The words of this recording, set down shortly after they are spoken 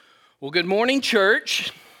Well, good morning,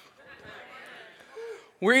 church.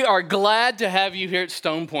 We are glad to have you here at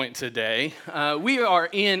Stone Point today. We are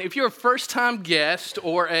if you're a first-time guest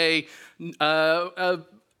or you've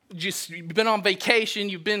been on vacation,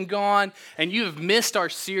 you've been gone, and you have missed our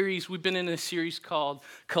series. We've been in a series called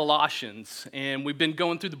Colossians, and we've been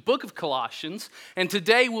going through the book of Colossians, and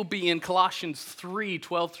today we'll be in Colossians 3,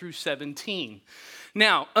 12 through 17.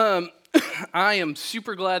 Now, I am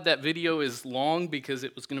super glad that video is long because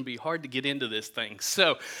it was going to be hard to get into this thing.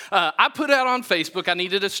 So I put out on Facebook I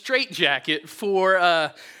needed a straitjacket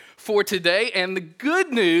for today, and the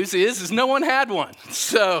good news is no one had one.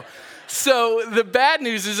 So the bad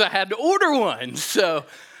news is I had to order one. So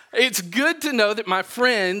it's good to know that my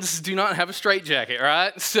friends do not have a straitjacket,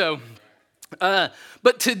 right? So,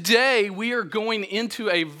 but today we are going into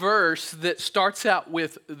a verse that starts out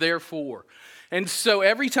with therefore. And so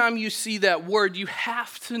every time you see that word, you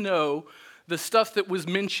have to know the stuff that was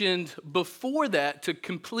mentioned before that to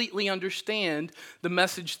completely understand the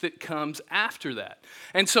message that comes after that.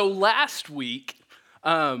 And so last week,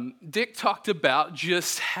 Dick talked about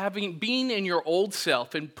just being in your old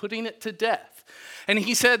self and putting it to death. And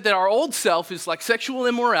he said that our old self is like sexual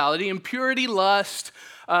immorality, impurity, lust,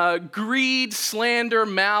 greed, slander,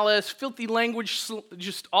 malice, filthy language,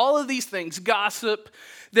 just all of these things, gossip,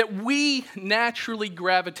 that we naturally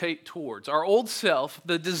gravitate towards. Our old self,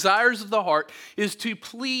 the desires of the heart, is to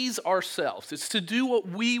please ourselves. It's to do what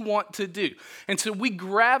we want to do. And so we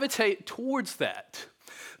gravitate towards that.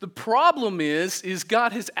 The problem is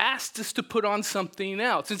God has asked us to put on something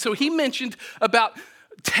else. And so he mentioned about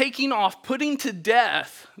taking off, putting to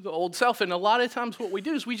death the old self. And a lot of times what we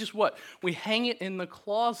do is we hang it in the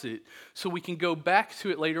closet so we can go back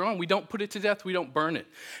to it later on. We don't put it to death, we don't burn it.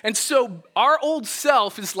 And so our old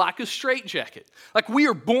self is like a straitjacket. Like we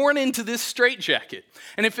are born into this straitjacket.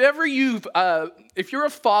 And if you're a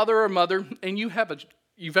father or mother and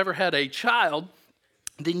you've ever had a child,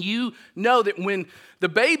 then you know that when the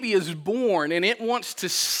baby is born and it wants to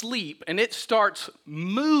sleep and it starts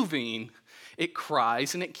moving, it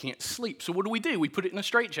cries and it can't sleep. So what do? We put it in a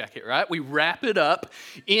straitjacket, right? We wrap it up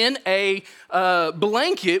in a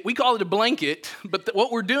blanket. We call it a blanket, but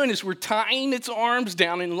what we're doing is we're tying its arms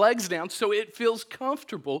down and legs down so it feels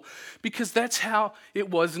comfortable because that's how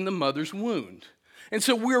it was in the mother's womb. And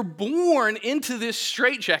so we're born into this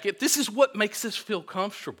straitjacket. This is what makes us feel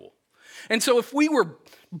comfortable. And so if we were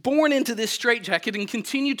born into this straitjacket and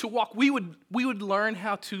continued to walk, we would learn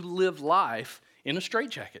how to live life in a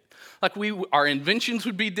straitjacket. Like our inventions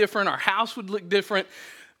would be different, our house would look different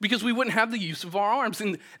because we wouldn't have the use of our arms.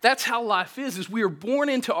 And that's how life is we are born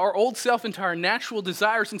into our old self, into our natural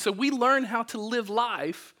desires. And so we learn how to live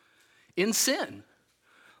life in sin.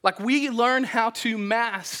 Like we learn how to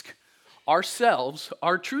mask ourselves,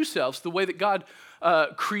 our true selves, the way that God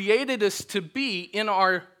created us to be in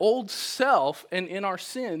our old self and in our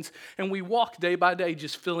sins. And we walk day by day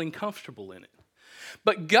just feeling comfortable in it.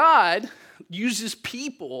 But God uses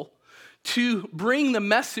people to bring the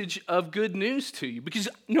message of good news to you. Because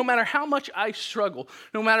no matter how much I struggle,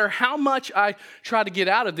 no matter how much I try to get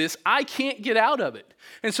out of this, I can't get out of it.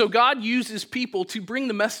 And so God uses people to bring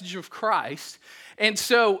the message of Christ. And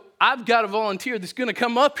so I've got a volunteer that's going to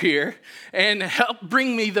come up here and help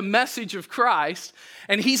bring me the message of Christ.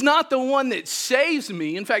 And he's not the one that saves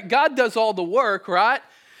me. In fact, God does all the work, right?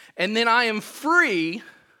 And then I am free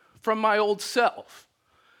from my old self.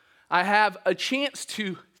 I have a chance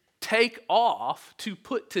to take off, to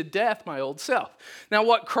put to death my old self. Now,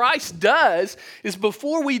 what Christ does is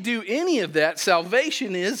before we do any of that,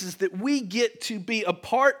 salvation is that we get to be a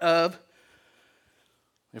part of,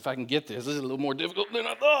 if I can get this is a little more difficult than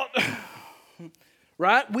I thought,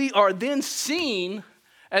 right? We are then seen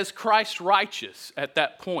as Christ righteous at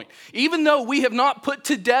that point. Even though we have not put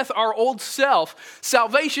to death our old self,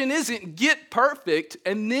 salvation isn't get perfect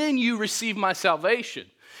and then you receive my salvation.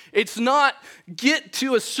 It's not get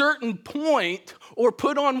to a certain point or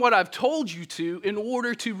put on what I've told you to in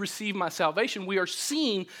order to receive my salvation. We are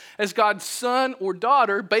seen as God's son or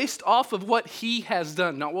daughter based off of what he has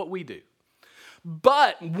done, not what we do.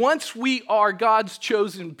 But once we are God's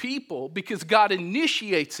chosen people, because God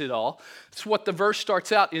initiates it all, it's what the verse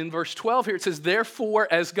starts out in verse 12 here. It says, therefore,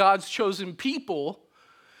 as God's chosen people,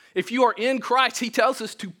 if you are in Christ, he tells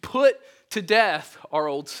us to put to death our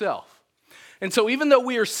old self. And so even though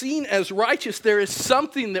we are seen as righteous, there is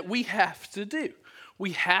something that we have to do.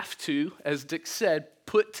 We have to, as Dick said,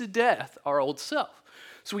 put to death our old self.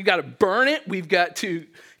 So we've got to burn it, we've got to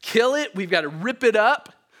kill it, we've got to rip it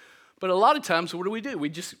up. But a lot of times, what do?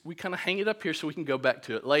 We kind of hang it up here so we can go back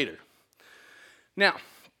to it later. Now,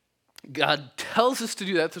 God tells us to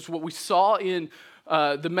do that. That's what we saw in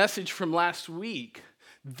the message from last week.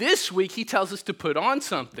 This week, he tells us to put on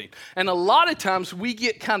something. And a lot of times, we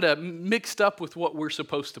get kind of mixed up with what we're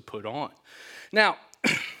supposed to put on. Now,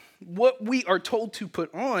 what we are told to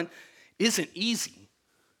put on isn't easy.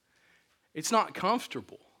 It's not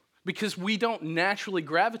comfortable because we don't naturally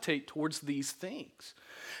gravitate towards these things.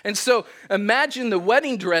 And so imagine the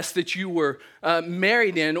wedding dress that you were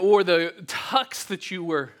married in, or the tux that you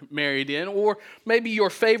were married in, or maybe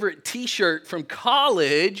your favorite t-shirt from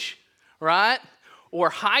college, right? Or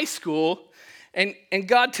high school, and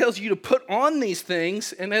God tells you to put on these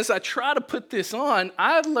things, and as I try to put this on,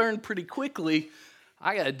 I've learned pretty quickly,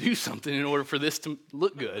 I got to do something in order for this to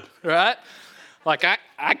look good, right? Like,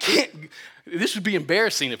 I can't, this would be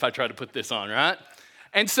embarrassing if I tried to put this on, right?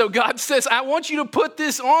 And so God says, I want you to put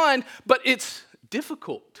this on, but it's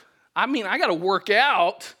difficult. I mean, I got to work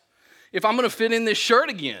out if I'm going to fit in this shirt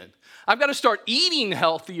again. I've got to start eating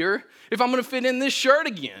healthier if I'm going to fit in this shirt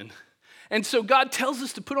again. And so God tells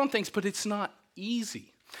us to put on things, but it's not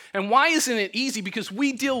easy. And why isn't it easy? Because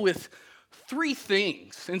we deal with three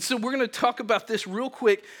things. And so we're going to talk about this real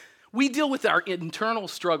quick. We deal with our internal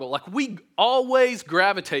struggle. Like, we always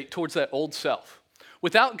gravitate towards that old self.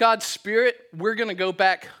 Without God's Spirit, we're going to go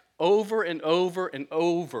back over and over and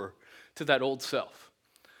over to that old self.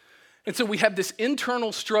 And so we have this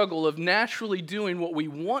internal struggle of naturally doing what we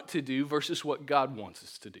want to do versus what God wants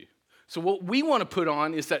us to do. So what we want to put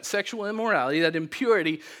on is that sexual immorality, that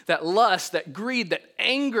impurity, that lust, that greed, that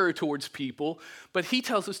anger towards people, but he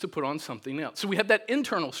tells us to put on something else. So we have that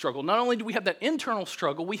internal struggle. Not only do we have that internal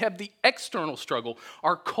struggle, we have the external struggle.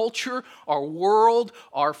 Our culture, our world,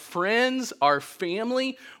 our friends, our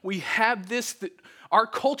family, we have this, that our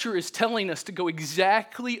culture is telling us to go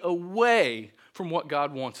exactly away from what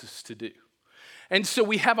God wants us to do. And so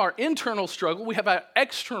we have our internal struggle, we have our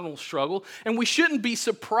external struggle, and we shouldn't be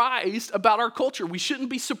surprised about our culture. We shouldn't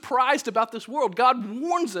be surprised about this world. God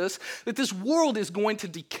warns us that this world is going to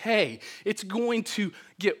decay. It's going to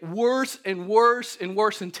get worse and worse and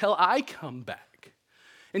worse until I come back,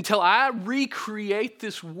 until I recreate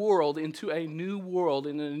this world into a new world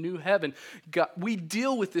and a new heaven. God, we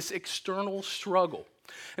deal with this external struggle.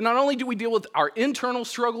 And not only do we deal with our internal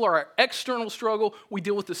struggle or our external struggle, we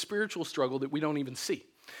deal with the spiritual struggle that we don't even see.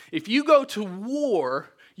 If you go to war,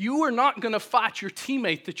 you are not going to fight your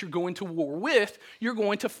teammate that you're going to war with. You're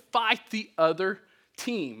going to fight the other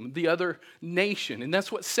team, the other nation. And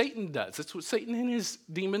that's what Satan does. That's what Satan and his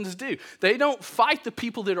demons do. They don't fight the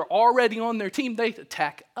people that are already on their team. They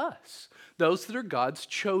attack us, those that are God's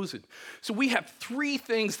chosen. So we have three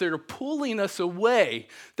things that are pulling us away,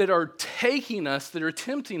 that are taking us, that are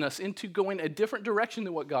tempting us into going a different direction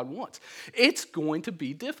than what God wants. It's going to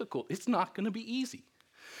be difficult. It's not going to be easy.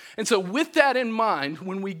 And so with that in mind,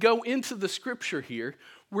 when we go into the scripture here,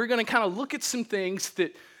 we're going to kind of look at some things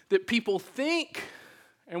that people think,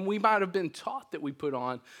 and we might have been taught that we put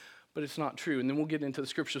on, but it's not true. And then we'll get into the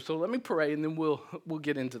scripture. So let me pray, and then we'll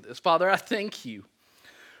get into this. Father, I thank you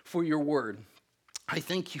for your word. I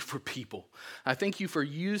thank you for people. I thank you for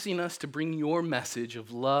using us to bring your message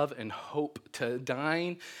of love and hope to a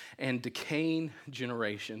dying and decaying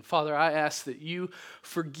generation. Father, I ask that you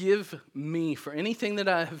forgive me for anything that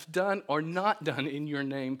I have done or not done in your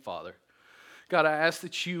name, Father. God, I ask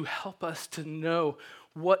that you help us to know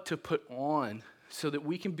what to put on so that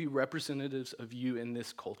we can be representatives of you in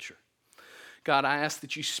this culture. God, I ask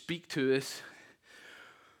that you speak to us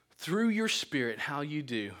through your Spirit, how you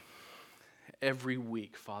do every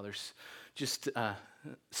week, Father. Just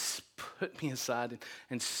put me aside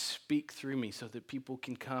and speak through me so that people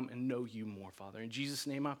can come and know you more, Father. In Jesus'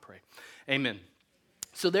 name I pray. Amen.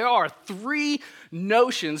 So there are three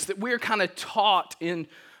notions that we're kind of taught in,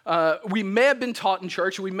 we may have been taught in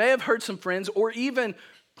church, we may have heard some friends, or even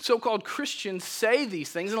so-called Christians say these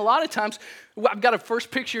things. And a lot of times, I've got a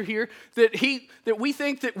first picture here that we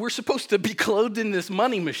think that we're supposed to be clothed in this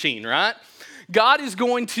money machine, right? God is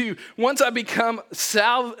going to, once I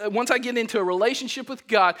get into a relationship with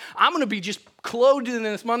God, I'm going to be just clothed in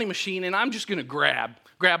this money machine, and I'm just going to grab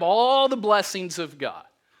all the blessings of God.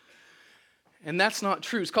 And that's not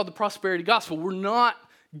true. It's called the prosperity gospel. We're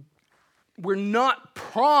not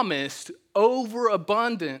promised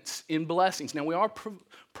overabundance in blessings. Now, we are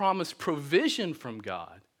promised provision from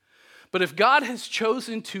God. But if God has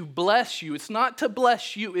chosen to bless you, it's not to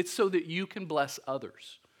bless you, it's so that you can bless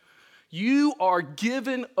others. You are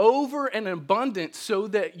given over an abundance so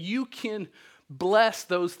that you can bless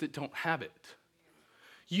those that don't have it.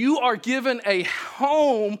 You are given a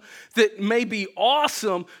home that may be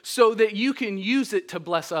awesome so that you can use it to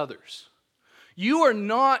bless others. You are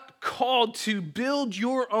not called to build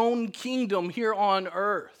your own kingdom here on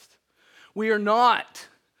earth. We are not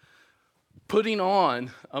putting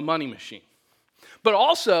on a money machine. But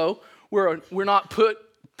also, we're not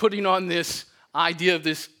putting on this idea of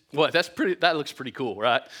this, that looks pretty cool,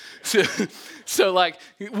 right? So like,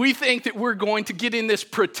 we think that we're going to get in this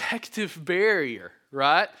protective barrier,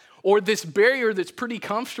 right? Or this barrier that's pretty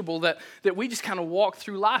comfortable that we just kind of walk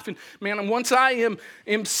through life. And man, once I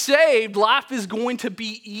am saved, life is going to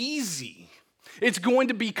be easy. It's going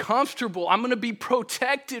to be comfortable. I'm going to be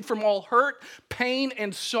protected from all hurt, pain,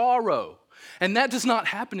 and sorrow. And that does not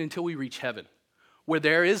happen until we reach heaven, where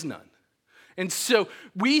there is none. And so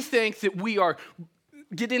we think that we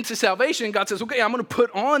get into salvation, and God says, okay, I'm going to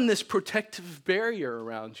put on this protective barrier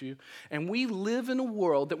around you. And we live in a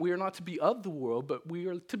world that we are not to be of the world, but we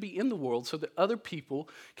are to be in the world so that other people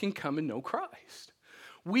can come and know Christ.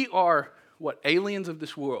 We are, aliens of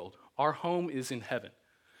this world. Our home is in heaven.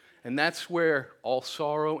 And that's where all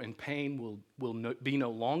sorrow and pain will be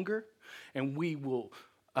no longer, and we will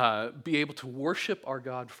be able to worship our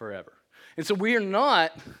God forever. And so we are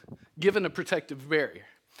not given a protective barrier.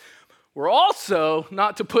 We're also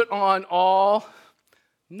not to put on all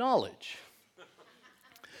knowledge.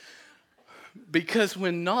 Because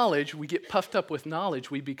when we get puffed up with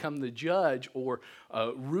knowledge, we become the judge or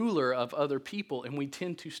ruler of other people, and we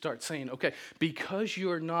tend to start saying, okay, because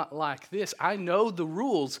you're not like this, I know the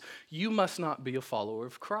rules, you must not be a follower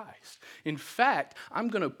of Christ. In fact, I'm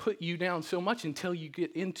going to put you down so much until you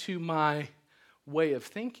get into my way of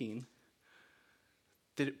thinking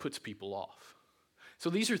that it puts people off. So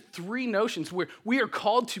these are three notions where we are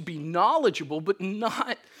called to be knowledgeable, but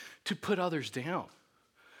not to put others down.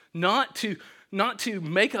 Not to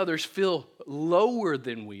make others feel lower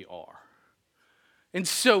than we are. And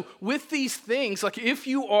so with these things, like if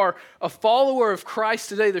you are a follower of Christ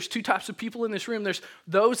today, there's two types of people in this room. There's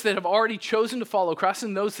those that have already chosen to follow Christ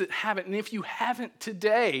and those that haven't. And if you haven't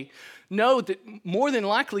today, know that more than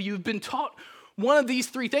likely you've been taught one of these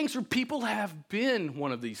three things, or people have been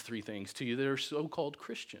one of these three things to you that are so-called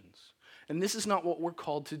Christians. And this is not what we're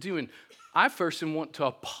called to do. And I first want to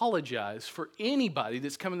apologize for anybody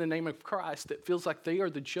that's come in the name of Christ that feels like they are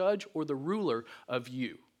the judge or the ruler of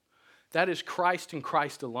you. That is Christ and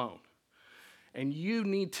Christ alone. And you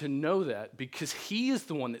need to know that because he is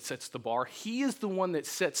the one that sets the bar. He is the one that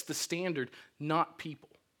sets the standard, not people.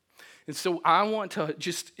 And so I want to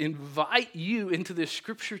just invite you into this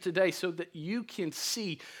scripture today so that you can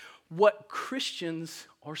see what Christians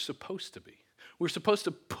are supposed to be. We're supposed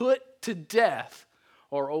to put to death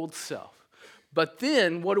our old self. But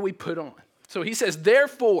then what do we put on? So he says,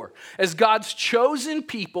 therefore, as God's chosen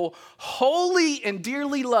people, holy and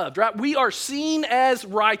dearly loved, right? We are seen as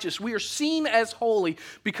righteous. We are seen as holy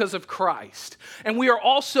because of Christ. And we are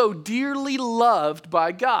also dearly loved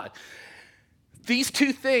by God. These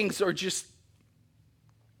two things are just,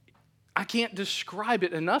 I can't describe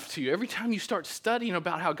it enough to you. Every time you start studying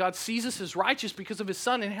about how God sees us as righteous because of his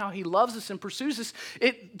Son and how he loves us and pursues us,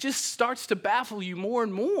 it just starts to baffle you more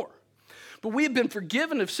and more. But we have been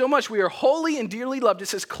forgiven of so much. We are holy and dearly loved. It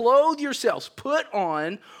says, clothe yourselves, put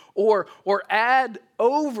on or add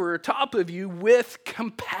over top of you with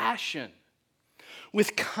compassion,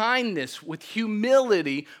 with kindness, with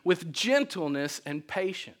humility, with gentleness and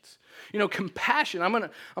patience. You know, compassion, I'm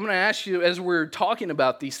gonna ask you as we're talking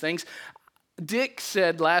about these things. Dick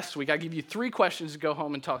said last week, I give you 3 questions to go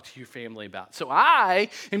home and talk to your family about. So I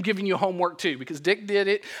am giving you homework too, because Dick did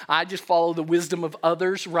it. I just follow the wisdom of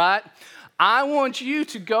others, right? I want you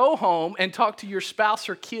to go home and talk to your spouse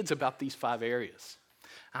or kids about these 5 areas.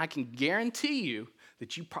 I can guarantee you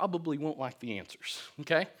that you probably won't like the answers,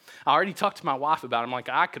 okay? I already talked to my wife about it. I'm like,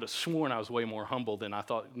 I could have sworn I was way more humble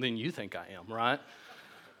than you think I am, right?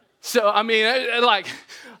 So, I mean,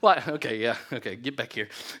 okay, get back here.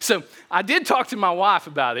 So, I did talk to my wife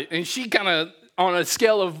about it, and she kind of, on a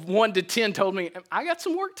scale of 1 to 10, told me, I got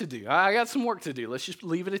some work to do. Let's just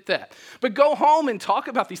leave it at that. But go home and talk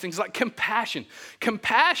about these things like compassion.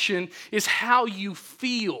 Compassion is how you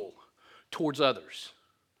feel towards others.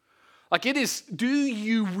 Like it is, do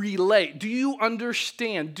you relate? Do you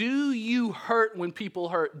understand? Do you hurt when people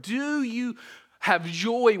hurt? Do you have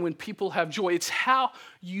joy when people have joy? It's how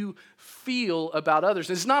you feel about others.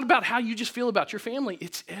 It's not about how you just feel about your family.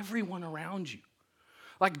 It's everyone around you.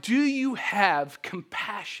 Like, do you have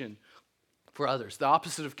compassion for others? The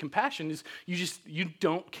opposite of compassion is you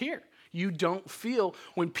don't care. You don't feel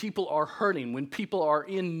when people are hurting, when people are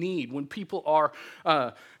in need, when people are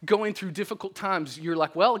going through difficult times. You're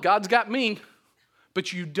like, well, God's got me,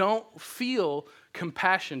 but you don't feel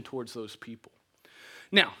compassion towards those people.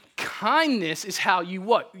 Now, kindness is how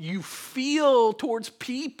you feel towards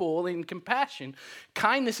people in compassion.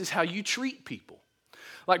 Kindness is how you treat people.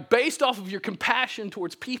 Like based off of your compassion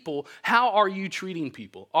towards people, how are you treating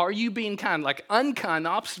people? Are you being kind? Like unkind, the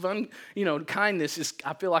opposite of kindness is,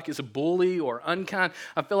 I feel like, is a bully or unkind.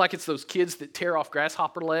 I feel like it's those kids that tear off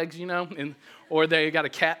grasshopper legs, or they got a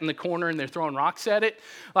cat in the corner and they're throwing rocks at it.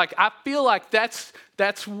 Like I feel like that's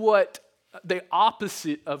what the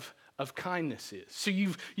opposite of kindness is. So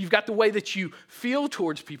you've got the way that you feel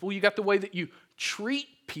towards people, you got the way that you treat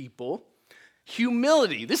people.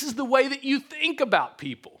 Humility, this is the way that you think about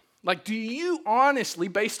people. Like, do you honestly,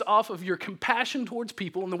 based off of your compassion towards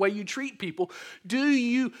people and the way you treat people, do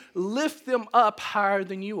you lift them up higher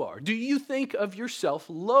than you are? Do you think of yourself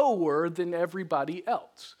lower than everybody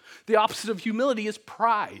else? The opposite of humility is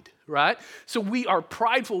pride, right? So we are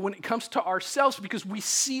prideful when it comes to ourselves because we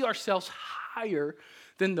see ourselves higher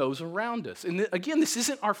than those around us. And again, this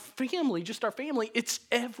isn't our family, just our family. It's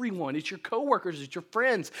everyone. It's your coworkers, it's your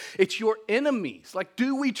friends, it's your enemies. Like,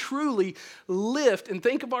 do we truly lift and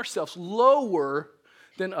think of ourselves lower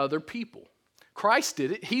than other people? Christ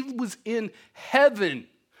did it. He was in heaven,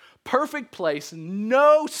 perfect place,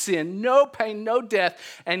 no sin, no pain, no death,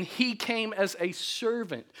 and he came as a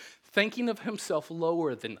servant, thinking of himself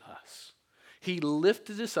lower than us. He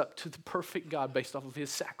lifted us up to the perfect God based off of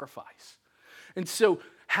his sacrifice. And so,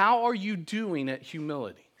 how are you doing at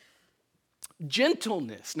humility?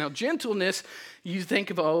 Gentleness. Now, gentleness, you think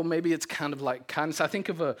of, maybe it's kind of like kindness. I think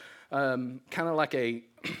of a kind of like a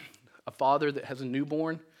father that has a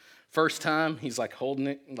newborn. First time, he's like holding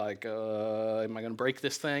it, like, am I going to break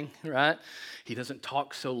this thing, right? He doesn't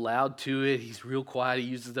talk so loud to it. He's real quiet. He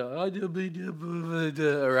uses the,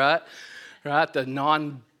 right? The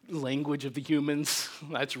non-language of the humans.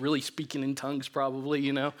 That's really speaking in tongues probably,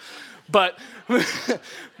 But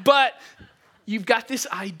you've got this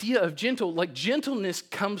idea of gentle. Like gentleness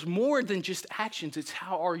comes more than just actions. It's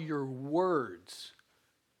how are your words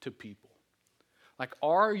to people. Like,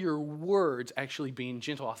 are your words actually being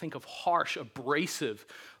gentle? I think of harsh, abrasive,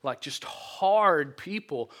 like just hard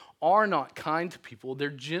people are not kind to people. Their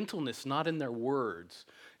gentleness, not in their words.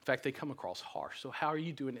 In fact, they come across harsh. So how are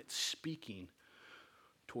you doing at speaking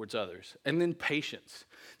towards others? And then patience.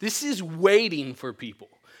 This is waiting for people.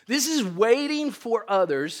 This is waiting for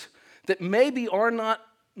others that maybe are not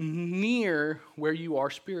near where you are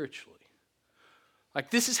spiritually. Like,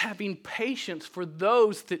 this is having patience for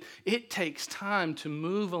those that it takes time to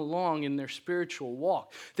move along in their spiritual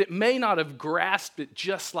walk, that may not have grasped it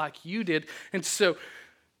just like you did. And so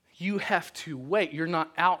you have to wait. You're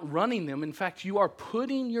not outrunning them. In fact, you are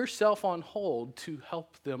putting yourself on hold to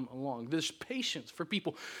help them along. There's patience for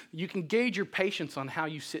people. You can gauge your patience on how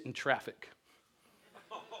you sit in traffic.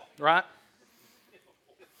 Right?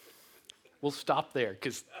 We'll stop there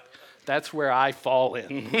because that's where I fall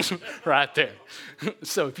in, right there.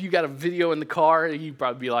 So if you got a video in the car, you'd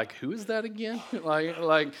probably be like, who is that again?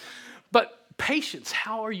 But patience,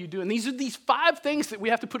 how are you doing? These are these 5 things that we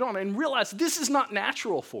have to put on and realize this is not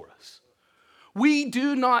natural for us. We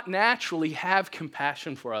do not naturally have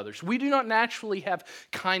compassion for others. We do not naturally have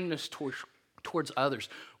kindness towards others.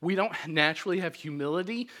 We don't naturally have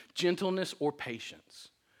humility, gentleness, or patience.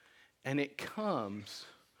 And it comes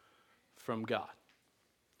from God.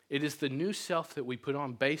 It is the new self that we put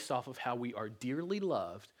on based off of how we are dearly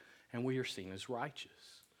loved and we are seen as righteous.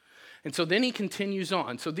 And so then he continues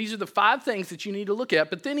on. So these are the 5 things that you need to look at.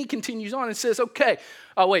 But then he continues on and says, okay,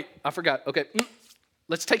 oh wait, I forgot. Okay,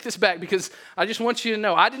 let's take this back because I just want you to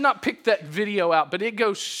know, I did not pick that video out, but it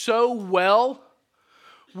goes so well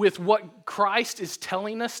with what Christ is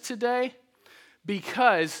telling us today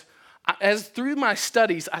because as through my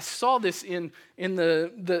studies, I saw this in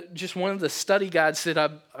the just one of the study guides that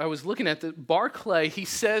I was looking at. That Barclay, he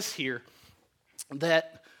says here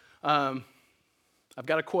that, I've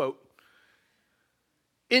got a quote,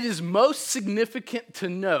 it is most significant to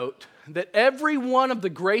note that every one of the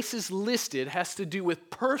graces listed has to do with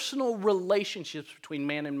personal relationships between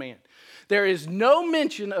man and man. There is no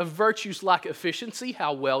mention of virtues like efficiency,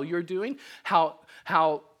 how well you're doing,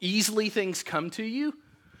 how easily things come to you,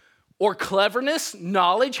 or cleverness,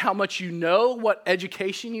 knowledge, how much you know, what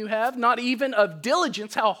education you have, not even of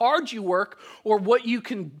diligence, how hard you work, or what you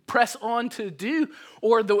can press on to do,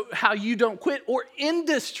 or how you don't quit, or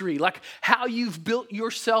industry, like how you've built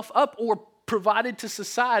yourself up or provided to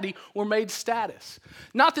society or made status.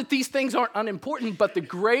 Not that these things aren't unimportant, but the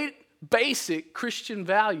great basic Christian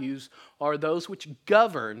values are those which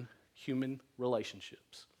govern human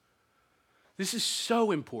relationships. This is so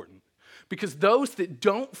important. Because those that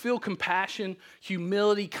don't feel compassion,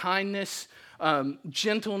 humility, kindness,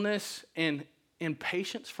 gentleness, and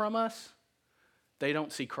patience from us, they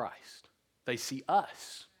don't see Christ. They see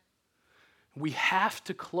us. We have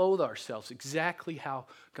to clothe ourselves exactly how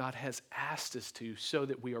God has asked us to so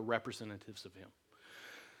that we are representatives of him.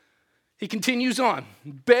 He continues on,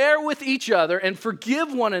 bear with each other and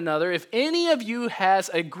forgive one another. If any of you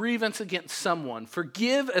has a grievance against someone,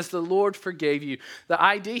 forgive as the Lord forgave you. The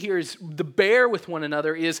idea here is the bear with one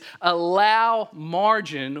another is allow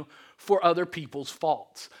margin for other people's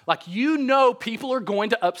faults. Like people are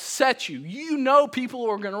going to upset you. People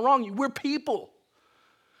are going to wrong you. We're people.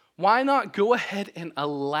 Why not go ahead and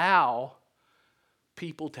allow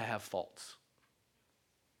people to have faults?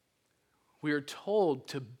 We are told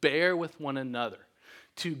to bear with one another,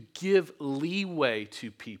 to give leeway to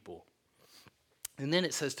people. And then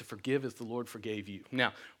it says to forgive as the Lord forgave you.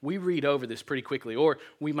 Now, we read over this pretty quickly, or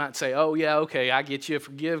we might say, oh yeah, okay, I get you,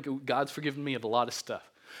 forgive. God's forgiven me of a lot of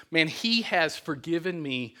stuff. Man, he has forgiven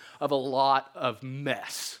me of a lot of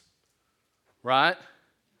mess, right?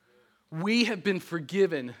 We have been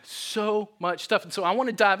forgiven so much stuff. And so I want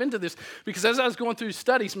to dive into this because as I was going through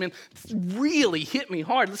studies, man, it really hit me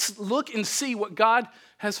hard. Let's look and see what God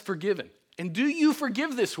has forgiven. And do you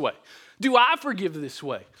forgive this way? Do I forgive this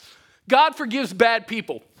way? God forgives bad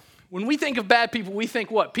people. When we think of bad people, we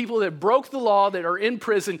think what? People that broke the law, that are in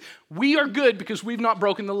prison. We are good because we've not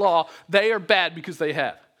broken the law. They are bad because they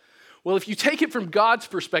have. Well, if you take it from God's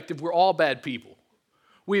perspective, we're all bad people.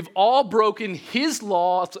 We've all broken his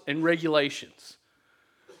laws and regulations.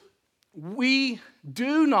 We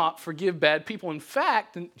do not forgive bad people. In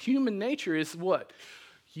fact, human nature is what?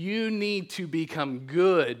 You need to become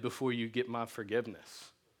good before you get my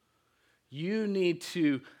forgiveness. You need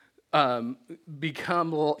to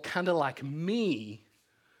become kind of like me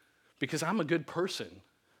because I'm a good person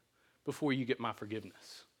before you get my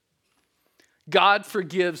forgiveness. God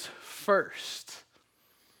forgives first.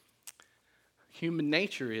 Human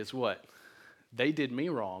nature is what? They did me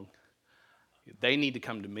wrong. They need to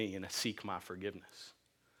come to me and seek my forgiveness.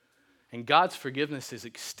 And God's forgiveness is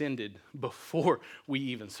extended before we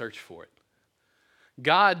even search for it.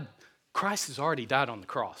 Christ has already died on the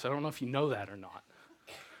cross. I don't know if you know that or not.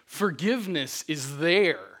 Forgiveness is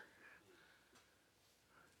there.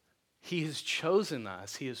 He has chosen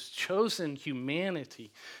us. He has chosen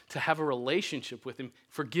humanity to have a relationship with him.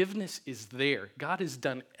 Forgiveness is there. God has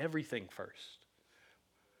done everything first.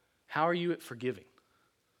 How are you at forgiving?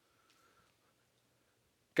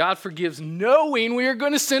 God forgives knowing we are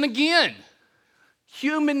going to sin again.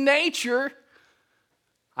 Human nature,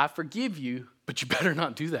 I forgive you, but you better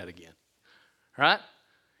not do that again. Right?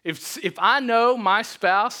 If I know my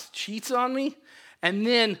spouse cheats on me, and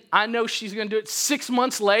then I know she's going to do it 6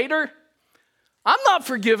 months later, I'm not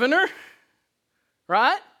forgiving her.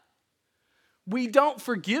 Right? We don't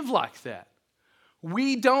forgive like that.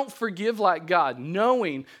 We don't forgive like God,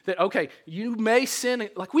 knowing that, okay, you may sin.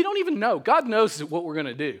 Like, we don't even know. God knows what we're going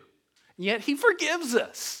to do. Yet he forgives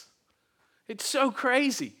us. It's so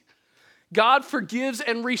crazy. God forgives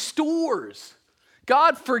and restores.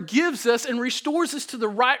 God forgives us and restores us to the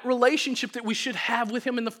right relationship that we should have with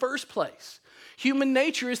him in the first place. Human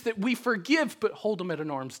nature is that we forgive, but hold them at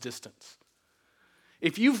an arm's distance.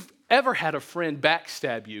 If you've ever had a friend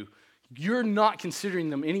backstab you, you're not considering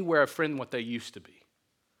them anywhere a friend what they used to be.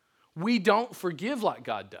 We don't forgive like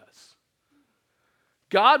God does.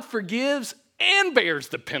 God forgives and bears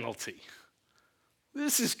the penalty.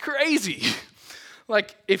 This is crazy.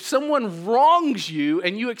 Like, if someone wrongs you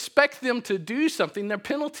and you expect them to do something, their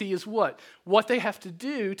penalty is what? What they have to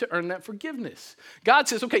do to earn that forgiveness. God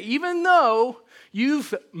says, okay, even though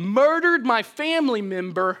you've murdered my family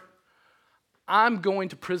member, I'm going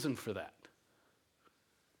to prison for that.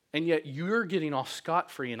 And yet you're getting off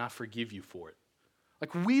scot-free and I forgive you for it.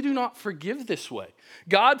 Like, we do not forgive this way.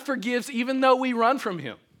 God forgives even though we run from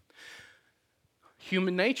him.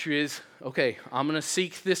 Human nature is, okay, I'm going to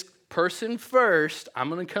seek this person first. I'm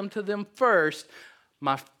going to come to them first.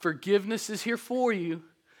 My forgiveness is here for you.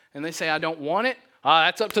 And they say, I don't want it.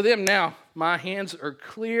 That's up to them now. My hands are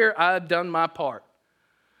clear. I've done my part.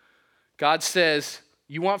 God says,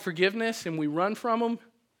 you want forgiveness? And we run from them.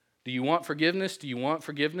 Do you want forgiveness? Do you want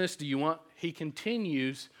forgiveness? Do you want? He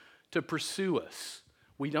continues to pursue us.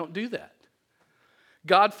 We don't do that.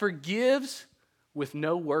 God forgives with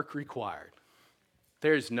no work required.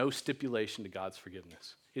 There is no stipulation to God's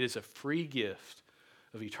forgiveness. It is a free gift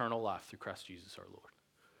of eternal life through Christ Jesus our Lord.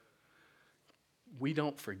 We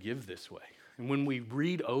don't forgive this way. And when we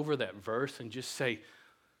read over that verse and just say,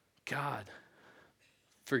 God,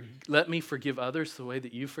 let me forgive others the way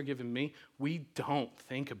that you've forgiven me, we don't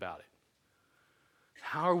think about it.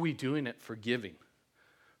 How are we doing it forgiving?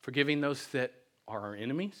 Forgiving those that are our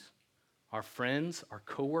enemies, our friends, our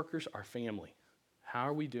coworkers, our family. How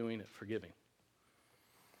are we doing it forgiving?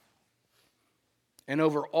 And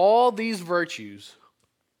over all these virtues,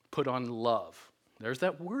 put on love. There's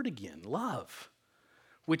that word again, love,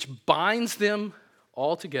 which binds them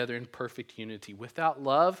all together in perfect unity. Without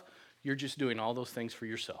love, you're just doing all those things for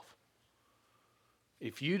yourself.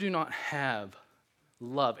 If you do not have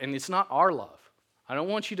love, and it's not our love. I don't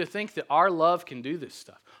want you to think that our love can do this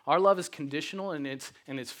stuff. Our love is conditional and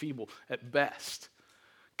it's feeble at best.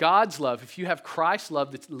 God's love, if you have Christ's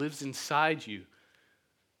love that lives inside you,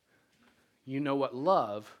 you know what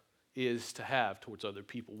love is to have towards other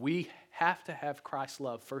people. We have to have Christ's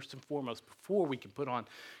love first and foremost before we can put on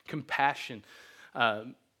compassion,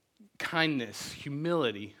 kindness,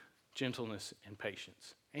 humility, gentleness, and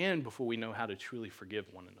patience, and before we know how to truly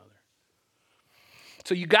forgive one another.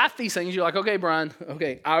 So you got these things. You're like, okay, Brian,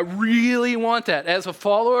 okay, I really want that. As a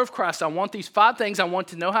follower of Christ, I want these 5 things. I want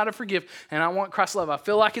to know how to forgive, and I want Christ's love. I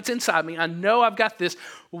feel like it's inside me. I know I've got this.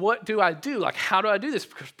 What do I do? Like, how do I do this?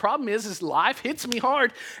 Because the problem is life hits me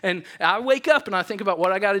hard, and I wake up and I think about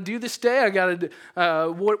what I got to do this day. I got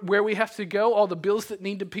to where we have to go, all the bills that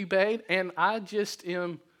need to be paid, and I just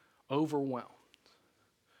am overwhelmed.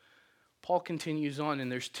 Paul continues on,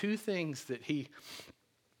 and there's 2 things that he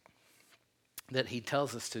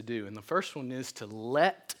tells us to do. And the first one is to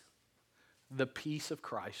let the peace of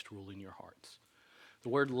Christ rule in your hearts. The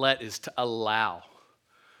word let is to allow.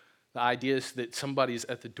 The idea is that somebody's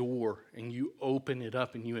at the door and you open it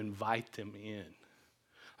up and you invite them in.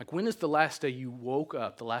 Like, when is the last day you woke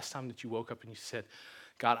up, the last time that you woke up and you said,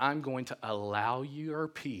 God, I'm going to allow your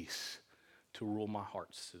peace to rule my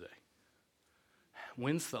hearts today?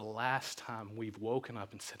 When's the last time we've woken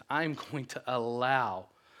up and said, I'm going to allow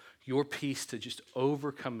your peace to just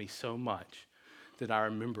overcome me so much that I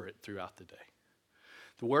remember it throughout the day?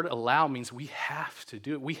 The word allow means we have to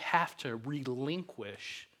do it. We have to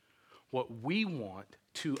relinquish what we want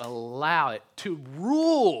to allow it to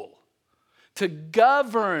rule, to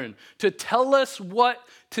govern, to tell us what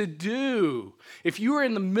to do. If you are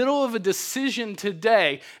in the middle of a decision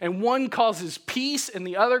today and one causes peace and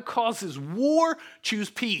the other causes war,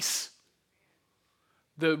 choose peace.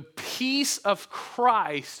 The peace of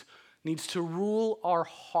Christ needs to rule our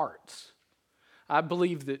hearts. I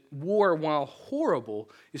believe that war, while horrible,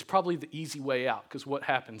 is probably the easy way out, because what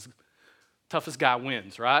happens? Toughest guy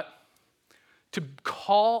wins, right? To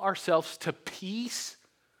call ourselves to peace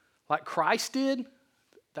like Christ did,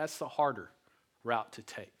 that's the harder route to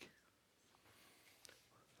take.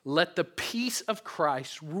 Let the peace of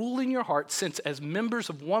Christ rule in your heart, since as members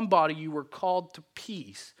of one body you were called to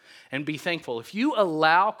peace, and be thankful. If you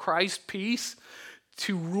allow Christ's peace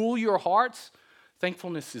to rule your hearts,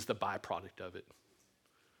 thankfulness is the byproduct of it.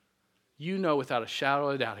 You know without a shadow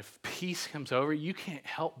of a doubt, if peace comes over, you can't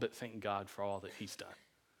help but thank God for all that he's done.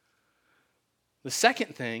 The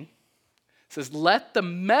second thing says, let the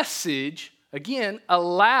message, again,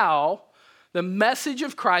 allow the message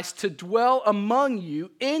of Christ to dwell among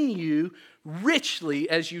you, in you, richly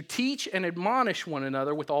as you teach and admonish one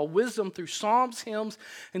another with all wisdom through psalms, hymns,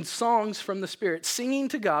 and songs from the Spirit, singing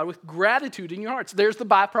to God with gratitude in your hearts. There's the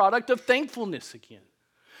byproduct of thankfulness again.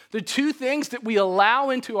 The 2 things that we allow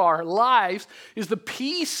into our lives is the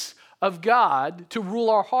peace of God to rule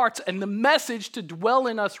our hearts and the message to dwell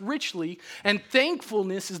in us richly, and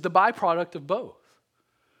thankfulness is the byproduct of both.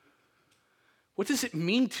 What does it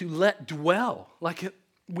mean to let dwell? Like,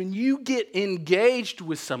 when you get engaged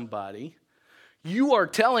with somebody, you are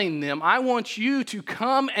telling them, I want you to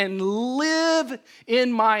come and live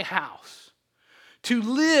in my house, to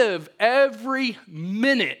live every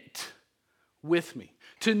minute with me,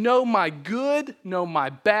 to know my good, know my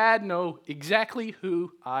bad, know exactly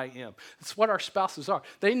who I am. That's what our spouses are.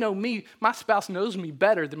 They know me. My spouse knows me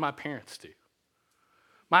better than my parents do.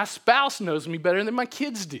 My spouse knows me better than my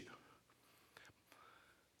kids do.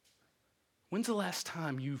 When's the last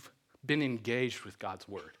time you've been engaged with God's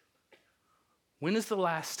word? When is the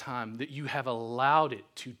last time that you have allowed it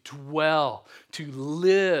to dwell, to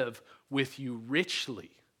live with you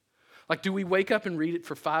richly? Like, do we wake up and read it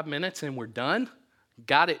for 5 minutes and we're done?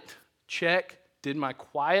 Got it, check. Did my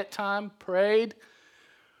quiet time, prayed?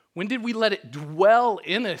 When did we let it dwell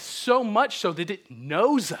in us so much so that it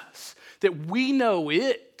knows us, that we know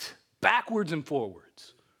it backwards and forwards?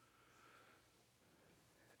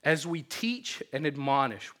 As we teach and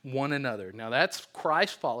admonish one another. Now that's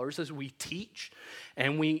Christ followers, as we teach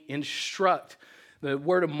and we instruct. The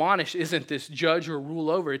word admonish isn't this judge or rule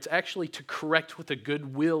over. It's actually to correct with a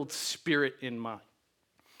good-willed spirit in mind.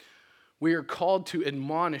 We are called to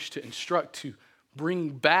admonish, to instruct, to bring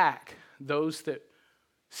back those that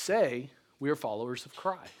say we are followers of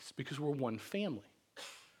Christ, because we're one family.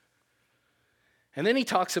 And then he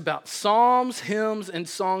talks about psalms, hymns, and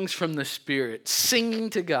songs from the Spirit, singing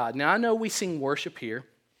to God. Now, I know we sing worship here,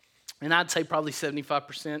 and I'd say probably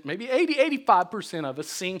 75%, maybe 85% of us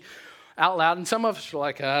sing out loud. And some of us are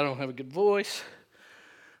like, I don't have a good voice.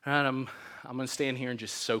 And I'm going to stand here and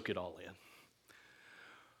just soak it all in.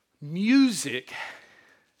 Music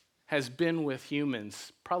has been with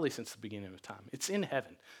humans probably since the beginning of time. It's in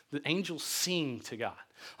heaven. The angels sing to God.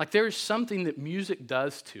 Like there is something that music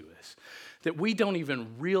does to us that we don't even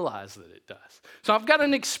realize that it does. So I've got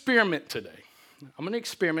an experiment today. I'm going to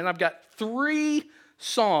experiment. I've got 3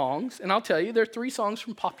 songs, and I'll tell you, they're 3 songs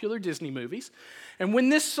from popular Disney movies. And when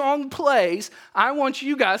this song plays, I want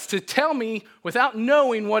you guys to tell me, without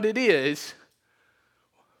knowing what it is,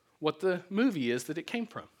 what the movie is that it came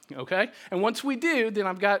from. Okay? And once we do, then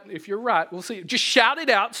I've got, if you're right, we'll see. Just shout it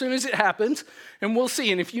out as soon as it happens, and we'll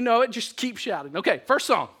see. And if you know it, just keep shouting. Okay, first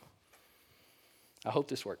song. I hope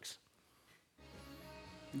this works.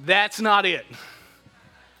 That's not it.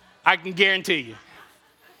 I can guarantee you.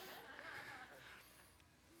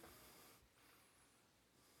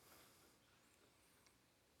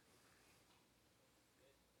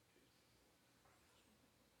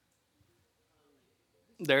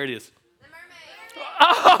 There it is.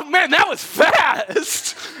 Oh, man, that was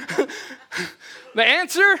fast. The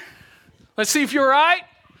answer? Let's see if you're right.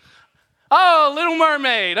 Oh, Little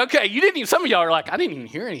Mermaid. Okay, you didn't even, some of y'all are like, I didn't even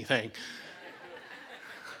hear anything.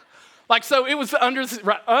 Like, so it was under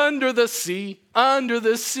the sea,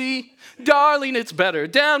 darling, it's better,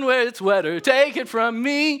 down where it's wetter, take it from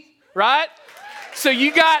me, right? So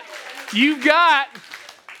you got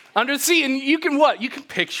under the sea, and you can what? You can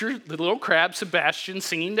picture the little crab Sebastian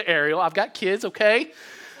singing to Ariel. I've got kids, okay?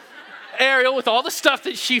 Ariel with all the stuff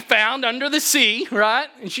that she found under the sea, right?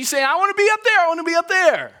 And she's saying, I want to be up there, I want to be up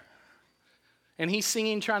there. And he's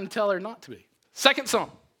singing, trying to tell her not to be. Second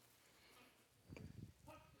song.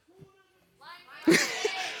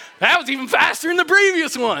 That was even faster than the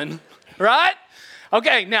previous one, right?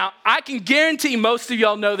 Okay, now, I can guarantee most of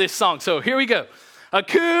y'all know this song. So here we go.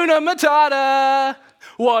 Hakuna Matata.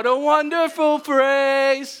 What a wonderful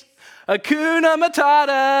phrase. Hakuna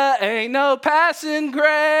Matata, ain't no passing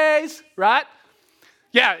craze, right?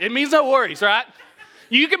 Yeah, it means no worries, right?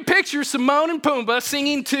 You can picture Timon and Pumbaa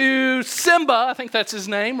singing to Simba, I think that's his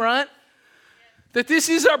name, right? That this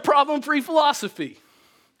is our problem-free philosophy.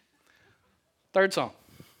 Third song.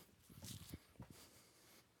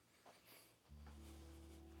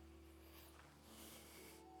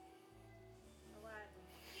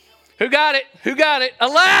 Who got it? Who got it?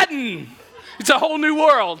 Aladdin. It's a whole new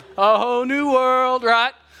world. A whole new world,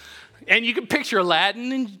 right? And you can picture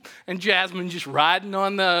Aladdin and Jasmine just riding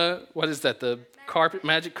on the, what is that, the carpet,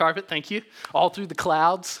 magic carpet, thank you, all through the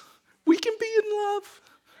clouds. We can be in love,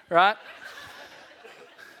 right?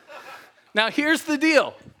 Now, here's the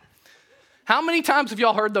deal. How many times have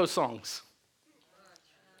y'all heard those songs?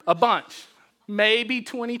 A bunch. Maybe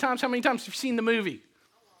 20 times. How many times have you seen the movie?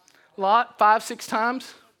 A lot? 5, 6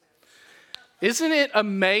 times? Isn't it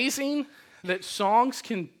amazing that songs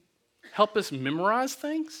can help us memorize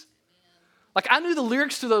things? Like, I knew the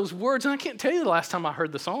lyrics to those words, and I can't tell you the last time I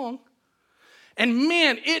heard the song. And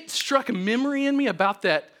man, it struck a memory in me about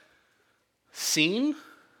that scene.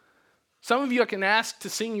 Some of you I can ask to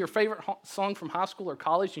sing your favorite song from high school or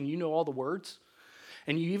college, and you know all the words.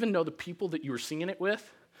 And you even know the people that you were singing it with,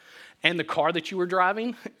 and the car that you were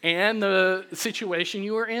driving, and the situation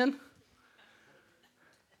you were in.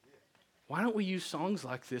 Why don't we use songs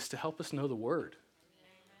like this to help us know the word?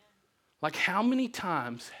 Like, how many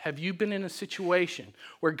times have you been in a situation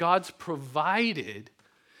where God's provided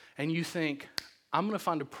and you think, I'm going to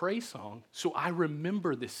find a praise song so I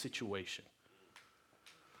remember this situation?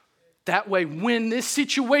 That way, when this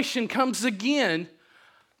situation comes again,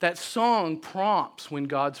 that song prompts when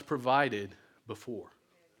God's provided before.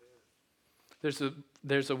 There's a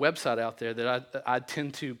website out there that I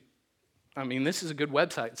tend to, this is a good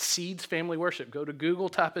website, Seeds Family Worship. Go to Google,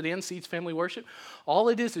 type it in, Seeds Family Worship. All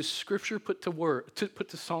it is scripture put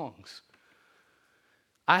to songs.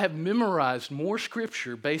 I have memorized more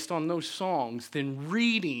scripture based on those songs than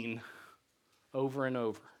reading over and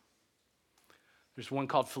over. There's one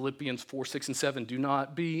called Philippians 4, 6, and 7. Do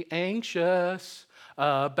not be anxious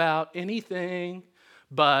about anything,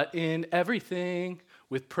 but in everything,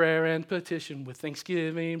 with prayer and petition, with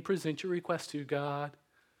thanksgiving, present your request to God.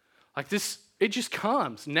 Like this, it just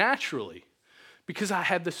comes naturally because I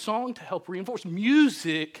had the song to help reinforce.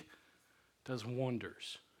 Music does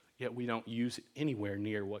wonders, yet we don't use it anywhere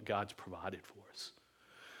near what God's provided for us.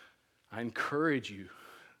 I encourage you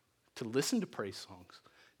to listen to praise songs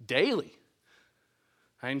daily.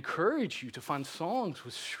 I encourage you to find songs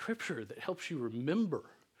with scripture that helps you remember.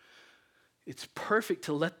 It's perfect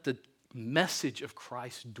to let the message of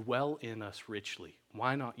Christ dwell in us richly.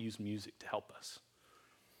 Why not use music to help us?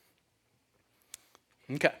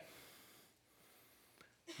 Okay.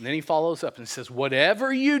 And then he follows up and says,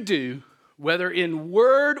 whatever you do, whether in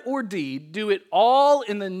word or deed, do it all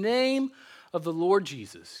in the name of the Lord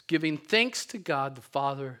Jesus, giving thanks to God the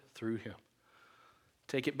Father through him.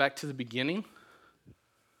 Take it back to the beginning.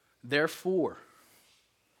 Therefore,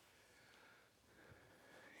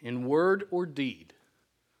 in word or deed,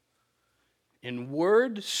 in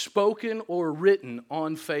word spoken or written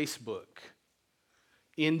on Facebook,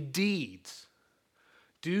 in deeds,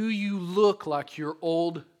 do you look like your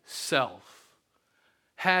old self?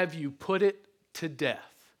 Have you put it to death?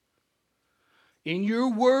 In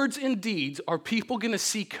your words and deeds, are people going to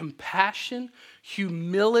see compassion,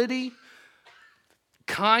 humility,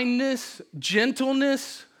 kindness,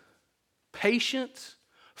 gentleness, patience,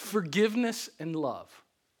 forgiveness, and love?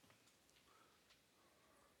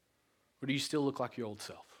 Or do you still look like your old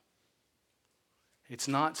self? It's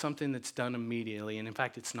not something that's done immediately, and in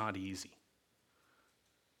fact, it's not easy.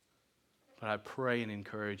 But I pray and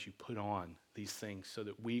encourage you, put on these things so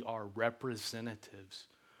that we are representatives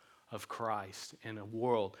of Christ in a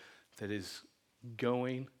world that is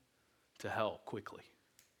going to hell quickly.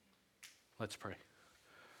 Let's pray.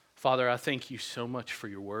 Father, I thank you so much for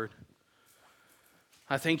your word.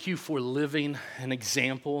 I thank you for living an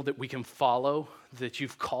example that we can follow, that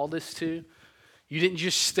you've called us to. You didn't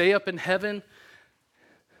just stay up in heaven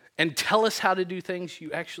and tell us how to do things.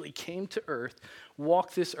 You actually came to earth,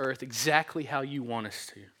 walked this earth exactly how you want us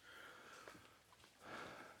to.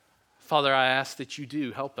 Father, I ask that you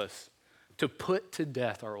do help us to put to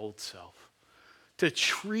death our old self, to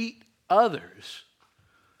treat others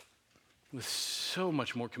with so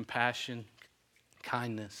much more compassion,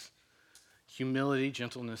 kindness, humility,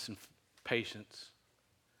 gentleness, and patience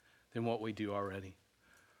than what we do already.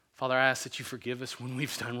 Father, I ask that you forgive us when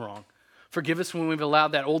we've done wrong. Forgive us when we've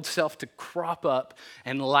allowed that old self to crop up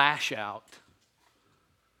and lash out.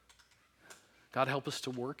 God, help us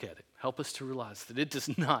to work at it. Help us to realize that it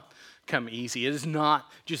does not come easy. It is not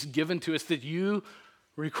just given to us, that you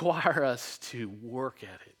require us to work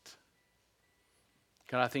at it.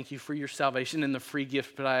 God, I thank you for your salvation and the free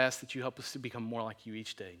gift, but I ask that you help us to become more like you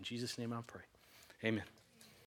each day. In Jesus' name I pray. Amen.